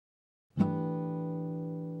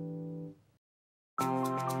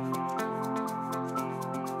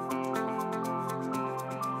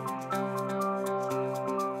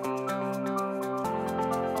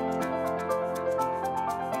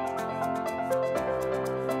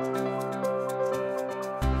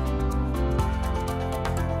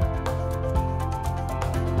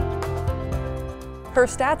Her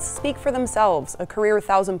stats speak for themselves. A career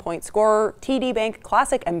 1,000-point scorer, TD Bank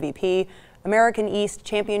Classic MVP, American East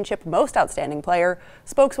Championship Most Outstanding Player,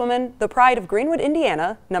 spokeswoman, the pride of Greenwood,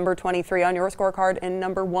 Indiana, number 23 on your scorecard, and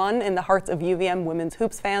number 1 in the hearts of UVM women's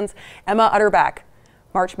hoops fans, Emma Utterback.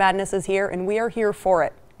 March Madness is here, and we are here for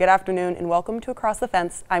it. Good afternoon, and welcome to Across the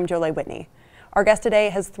Fence. I'm Jolie Whitney. Our guest today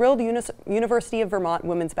has thrilled University of Vermont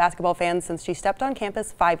women's basketball fans since she stepped on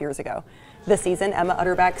campus 5 years ago. This season, Emma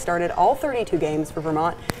Utterback started all 32 games for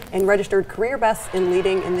Vermont and registered career bests in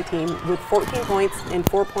leading in the team with 14 points and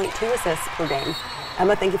 4.2 assists per game.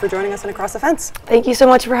 Emma, thank you for joining us on Across the Fence. Thank you so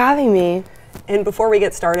much for having me. And before we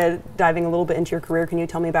get started diving a little bit into your career, can you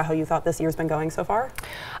tell me about how you thought this year's been going so far?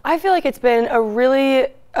 I feel like it's been a really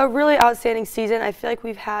outstanding season. I feel like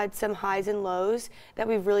we've had some highs and lows that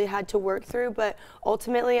we've really had to work through, but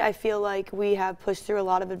ultimately I feel like we have pushed through a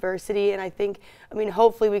lot of adversity, and I mean,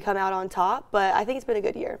 hopefully we come out on top, but I think it's been a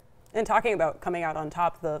good year. And talking about coming out on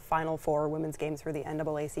top, the Final Four women's games for the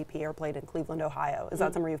NAACP are played in Cleveland, Ohio. Is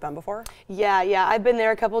that somewhere you've been before? Yeah, I've been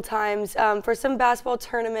there a couple times for some basketball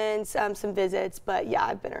tournaments, some visits, but yeah,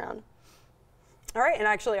 I've been around. All right, and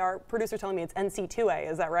actually our producer's telling me it's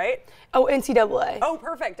NC2A, is that right? Oh, NCAA. Oh,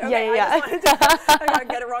 perfect. Okay, yeah. I just wanted to I got to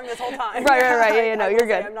get it wrong this whole time. Right. Yeah, no, you're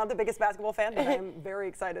good. I'm not the biggest basketball fan, but I am very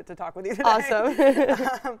excited to talk with you today.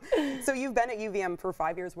 Awesome. So you've been at UVM for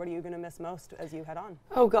 5 years. What are you going to miss most as you head on?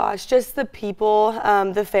 Oh gosh, just the people,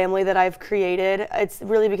 the family that I've created. It's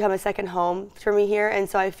really become a second home for me here, and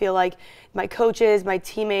so I feel like my coaches, my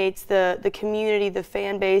teammates, the community, the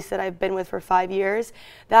fan base that I've been with for 5 years,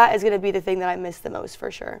 that is going to be the thing that I miss the most for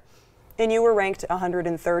sure. And you were ranked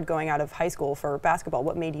 103rd going out of high school for basketball.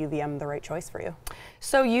 What made UVM the right choice for you?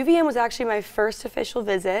 So UVM was actually my first official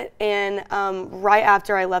visit, and right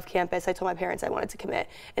after I left campus, I told my parents I wanted to commit.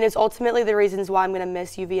 And it's ultimately the reasons why I'm going to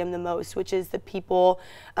miss UVM the most, which is the people,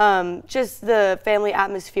 just the family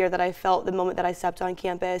atmosphere that I felt the moment that I stepped on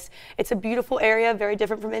campus. It's a beautiful area, very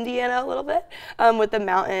different from Indiana a little bit, with the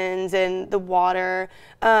mountains and the water.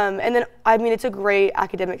 And then, I mean, it's a great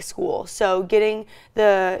academic school. So getting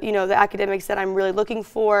the academics that I'm really looking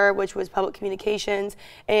for, which was public communications,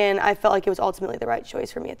 and I felt like it was ultimately the right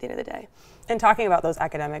choice for me at the end of the day. And talking about those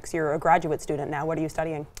academics, you're a graduate student now. What are you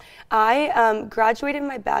studying? I graduated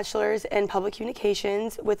my bachelor's in public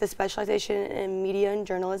communications with a specialization in media and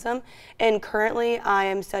journalism, and currently I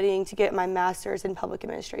am studying to get my master's in public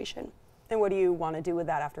administration. And what do you want to do with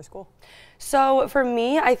that after school? So for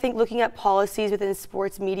me, I think looking at policies within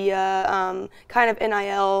sports media, kind of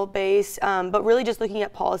NIL based, but really just looking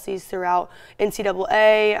at policies throughout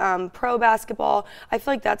NCAA, pro basketball, I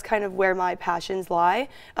feel like that's kind of where my passions lie.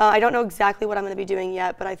 I don't know exactly what I'm going to be doing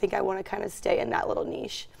yet, but I think I want to kind of stay in that little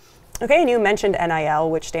niche. Okay, and you mentioned NIL,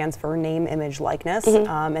 which stands for name, image, likeness,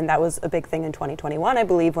 and that was a big thing in 2021, I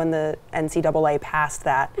believe, when the NCAA passed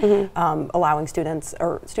that, allowing student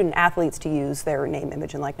athletes to use their name,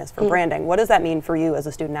 image, and likeness for branding. What does that mean for you as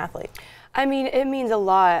a student athlete? I mean, it means a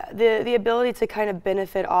lot. The ability to kind of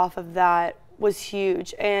benefit off of that was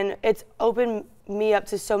huge, and it's opened me up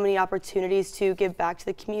to so many opportunities to give back to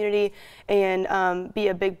the community and be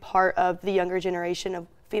a big part of the younger generation of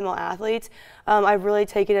female athletes. I've really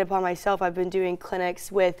taken it upon myself. I've been doing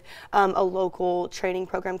clinics with a local training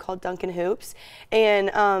program called Duncan Hoops, and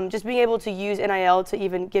just being able to use NIL to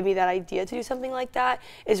even give me that idea to do something like that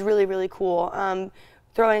is really, really cool.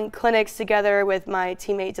 Throwing clinics together with my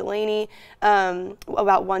teammate Delaney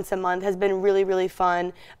about once a month has been really, really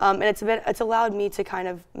fun, and it's allowed me to kind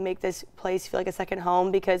of make this place feel like a second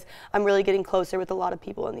home because I'm really getting closer with a lot of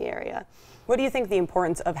people in the area. What do you think the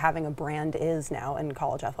importance of having a brand is now in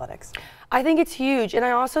college athletics? I think it's huge, and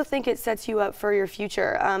I also think it sets you up for your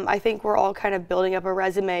future. I think we're all kind of building up a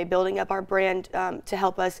resume, building up our brand to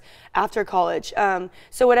help us after college.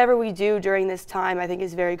 So whatever we do during this time, I think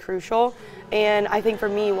is very crucial. And I think for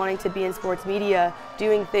me, wanting to be in sports media,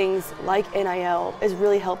 doing things like NIL is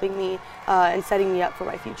really helping me and setting me up for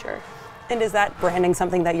my future. And is that branding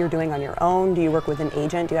something that you're doing on your own? Do you work with an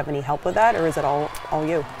agent? Do you have any help with that, or is it all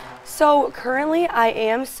you? So currently I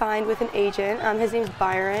am signed with an agent. His name's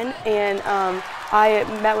Byron, and I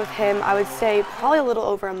met with him, I would say, probably a little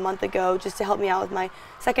over a month ago just to help me out with my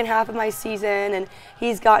second half of my season, and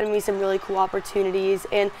he's gotten me some really cool opportunities,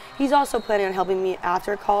 and he's also planning on helping me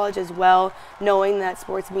after college as well, knowing that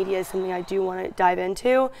sports media is something I do want to dive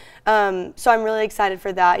into. So I'm really excited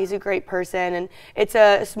for that. He's a great person, and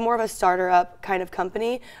it's more of a starter up kind of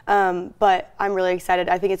company, but I'm really excited.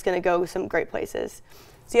 I think it's going to go some great places.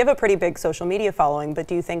 So you have a pretty big social media following, but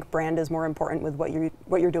do you think brand is more important with what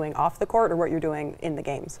you're doing off the court or what you're doing in the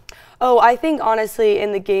games? Oh, I think honestly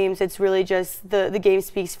in the games it's really just the game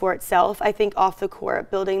speaks for itself. I think off the court,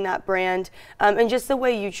 building that brand and just the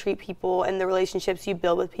way you treat people and the relationships you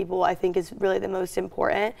build with people, I think is really the most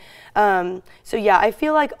important. So yeah, I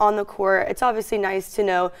feel like on the court, it's obviously nice to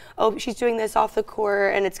know, oh, she's doing this off the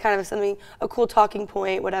court, and it's kind of something, a cool talking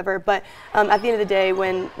point, whatever. But at the end of the day,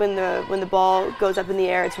 when the ball goes up in the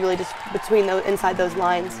air, it's really just between inside those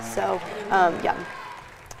lines. So yeah.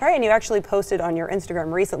 All right, and you actually posted on your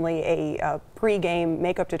Instagram recently a pre-game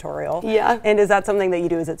makeup tutorial. Yeah. And is that something that you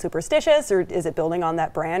do? Is it superstitious, or is it building on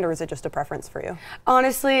that brand, or is it just a preference for you?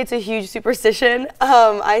 Honestly, it's a huge superstition.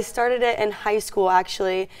 I started it in high school,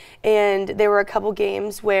 actually, and there were a couple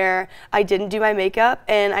games where I didn't do my makeup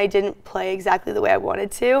and I didn't play exactly the way I wanted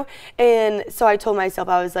to. And so I told myself,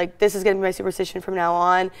 I was like, this is going to be my superstition from now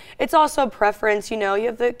on. It's also a preference, you know, you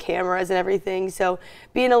have the cameras and everything, so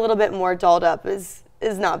being a little bit more dolled up is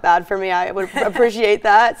not bad for me. I would appreciate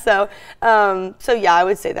that. So yeah, I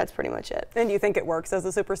would say that's pretty much it. And do you think it works as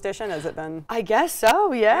a superstition? Has it been? I guess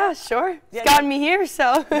so. Yeah, sure. It's gotten me here,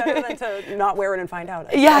 so. Better than to not wear it and find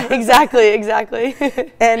out. Yeah, exactly.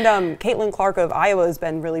 And Caitlin Clark of Iowa has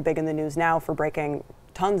been really big in the news now for breaking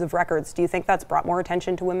tons of records. Do you think that's brought more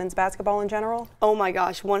attention to women's basketball in general? Oh my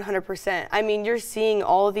gosh, 100%. I mean, you're seeing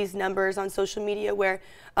all of these numbers on social media where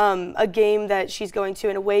a game that she's going to,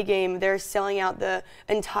 an away game, they're selling out the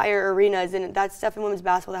entire arenas, and that's stuff in women's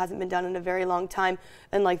basketball that hasn't been done in a very long time,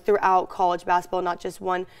 and like throughout college basketball, not just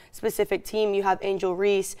one specific team. You have Angel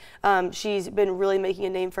Reese. She's been really making a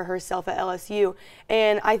name for herself at LSU,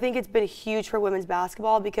 and I think it's been huge for women's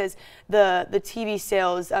basketball because the TV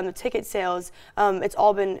sales, the ticket sales, it's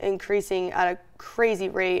all been increasing at a crazy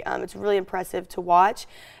rate. It's really impressive to watch.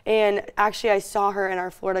 And actually, I saw her in our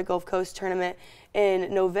Florida Gulf Coast tournament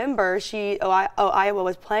in November. Iowa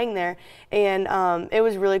was playing there, and it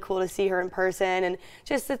was really cool to see her in person and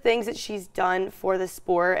just the things that she's done for the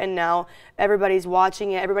sport. And now everybody's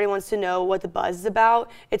watching it. Everybody wants to know what the buzz is about.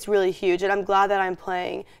 It's really huge, and I'm glad that I'm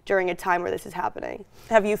playing during a time where this is happening.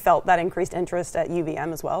 Have you felt that increased interest at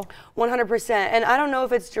UVM as well? 100%. And I don't know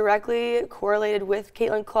if it's directly correlated with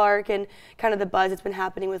Caitlin Clark and kind of the buzz that's been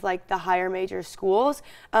happening with like the higher major schools.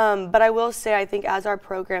 But I will say, I think as our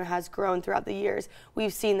program has grown throughout the years,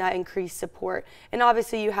 we've seen that increased support. And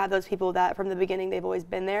obviously you have those people that from the beginning they've always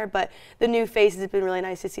been there, but the new faces, it's been really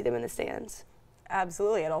nice to see them in the stands.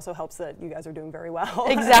 Absolutely. It also helps that you guys are doing very well.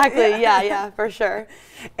 Exactly. Yeah, for sure.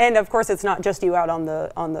 And of course, it's not just you out in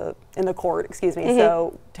the court, excuse me. Mm-hmm.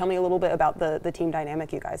 So tell me a little bit about the team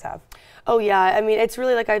dynamic you guys have. Oh yeah, I mean, it's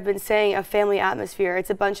really, like I've been saying, a family atmosphere.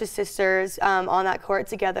 It's a bunch of sisters on that court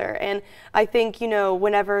together. And I think, you know,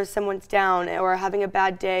 whenever someone's down or having a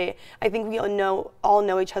bad day, I think we all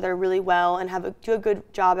know each other really well and do a good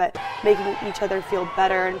job at making each other feel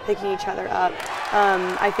better and picking each other up.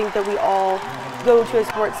 I think that we all go to a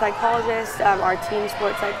sports psychologist, our team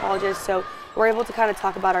sports psychologist, so we're able to kind of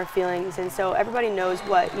talk about our feelings, and so everybody knows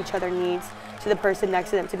what each other needs to the person next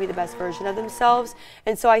to them to be the best version of themselves.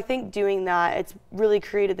 And so I think doing that, it's really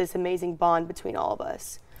created this amazing bond between all of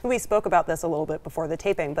us. We spoke about this a little bit before the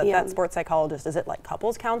taping, but that sports psychologist, is it like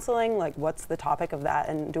couples counseling? Like, what's the topic of that,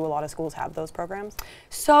 and do a lot of schools have those programs?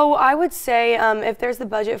 So I would say if there's the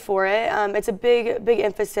budget for it, it's a big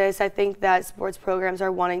emphasis I think that sports programs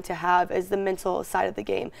are wanting to have is the mental side of the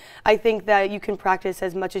game. I think that you can practice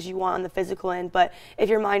as much as you want on the physical end, but if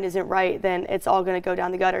your mind isn't right, then it's all going to go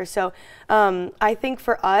down the gutter. So I think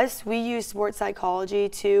for us, we use sports psychology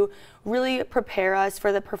to really prepare us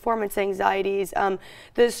for the performance anxieties,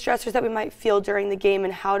 the stressors that we might feel during the game,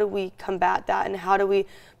 and how do we combat that, and how do we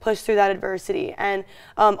push through that adversity, and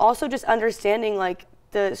also just understanding like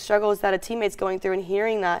the struggles that a teammate's going through and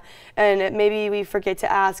hearing that, and maybe we forget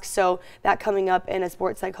to ask, so that coming up in a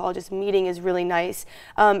sports psychologist meeting is really nice.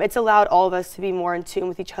 It's allowed all of us to be more in tune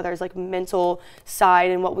with each other's like mental side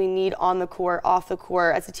and what we need on the court, off the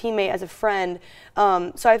court, as a teammate, as a friend.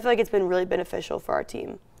 So I feel like it's been really beneficial for our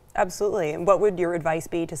team. Absolutely. And what would your advice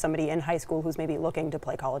be to somebody in high school who's maybe looking to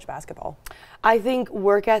play college basketball? I think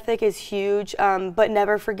work ethic is huge, but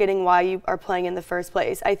never forgetting why you are playing in the first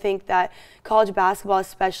place. I think that college basketball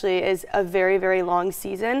especially is a very long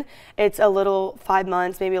season. It's a little 5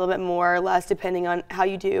 months, maybe a little bit more or less depending on how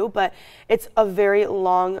you do, but it's a very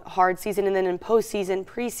long, hard season. And then in postseason,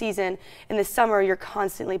 preseason, in the summer, you're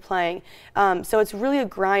constantly playing. So it's really a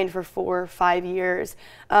grind for 4 or 5 years.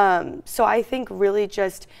 So I think really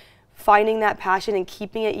just finding that passion and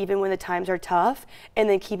keeping it even when the times are tough, and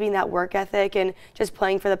then keeping that work ethic and just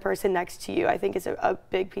playing for the person next to you, I think is a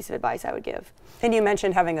big piece of advice I would give. And you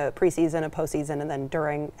mentioned having a preseason, a postseason, and then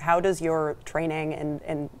during. How does your training,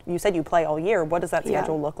 and you said you play all year, what does that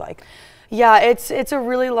schedule look like? Yeah, it's a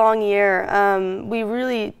really long year. We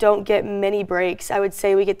really don't get many breaks. I would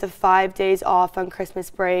say we get the 5 days off on Christmas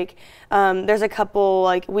break. There's a couple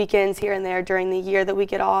like weekends here and there during the year that we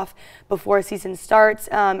get off before season starts.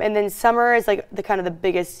 And then summer is like the kind of the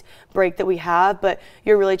biggest break that we have, but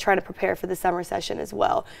you're really trying to prepare for the summer session as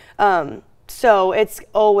well. So it's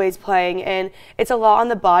always playing, and it's a lot on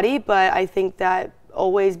the body, but I think that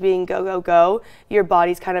always being go, go, go, your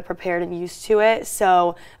body's kind of prepared and used to it.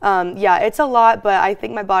 So yeah, it's a lot, but I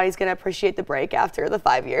think my body's going to appreciate the break after the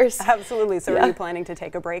 5 years. Absolutely. So are you planning to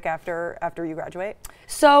take a break after you graduate?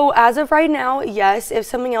 So as of right now, yes. If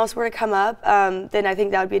something else were to come up, then I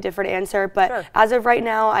think that would be a different answer. But as of right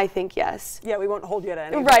now, I think yes. Yeah, we won't hold you to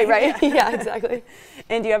anything. Right. Yeah, exactly.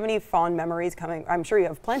 And do you have any fond memories coming? I'm sure you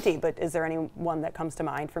have plenty, but is there any one that comes to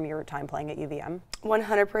mind from your time playing at UVM?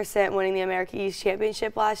 100% winning the America East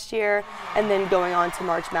Championship last year, and then going on to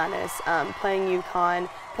March Madness, playing UConn,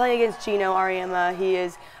 playing against Gino Ariema. He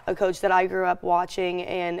is a coach that I grew up watching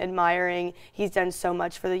and admiring. He's done so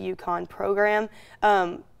much for the UConn program.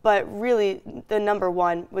 But really, the number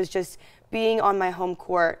one was just being on my home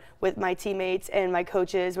court with my teammates and my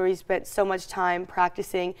coaches, where we spent so much time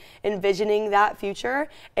practicing, envisioning that future,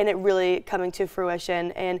 and it really coming to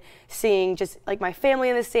fruition, and seeing just like my family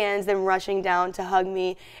in the stands, them rushing down to hug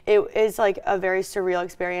me. It is like a very surreal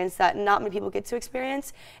experience that not many people get to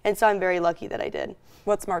experience, and so I'm very lucky that I did.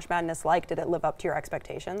 What's March Madness like? Did it live up to your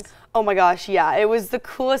expectations? Oh my gosh, yeah. It was the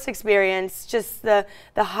coolest experience, just the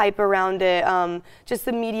hype around it, just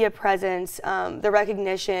the media presence, the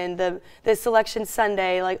recognition, the selection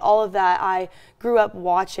Sunday, like all of that I grew up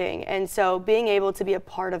watching. And so being able to be a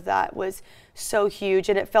part of that was so huge,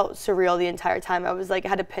 and it felt surreal the entire time. I was like, I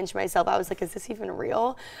had to pinch myself. I was like, is this even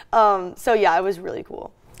real? So yeah, it was really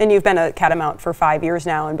cool. And you've been a Catamount for 5 years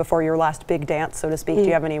now, and before your last big dance, so to speak, do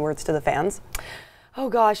you have any words to the fans? Oh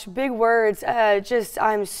gosh, big words.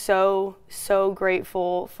 I'm so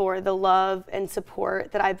grateful for the love and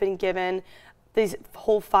support that I've been given these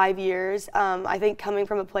whole 5 years. I think coming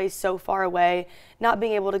from a place so far away, not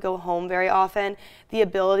being able to go home very often, the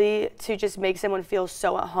ability to just make someone feel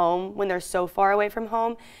so at home when they're so far away from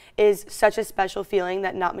home is such a special feeling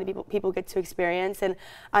that not many people get to experience, and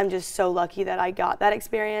I'm just so lucky that I got that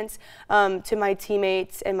experience. To my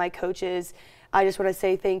teammates and my coaches, I just want to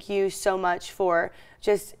say thank you so much for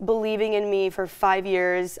just believing in me for 5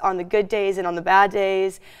 years on the good days and on the bad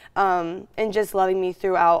days, and just loving me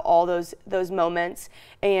throughout all those moments.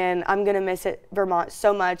 And I'm going to miss it, Vermont,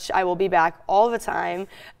 so much. I will be back all the time.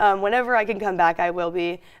 Whenever I can come back, I will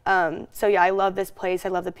be. So yeah, I love this place. I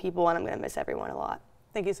love the people, and I'm going to miss everyone a lot.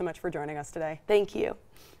 Thank you so much for joining us today. Thank you.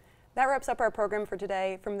 That wraps up our program for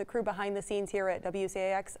today. From the crew behind the scenes here at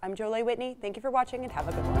WCAX, I'm Jolie Whitney. Thank you for watching, and have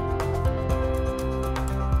a good one.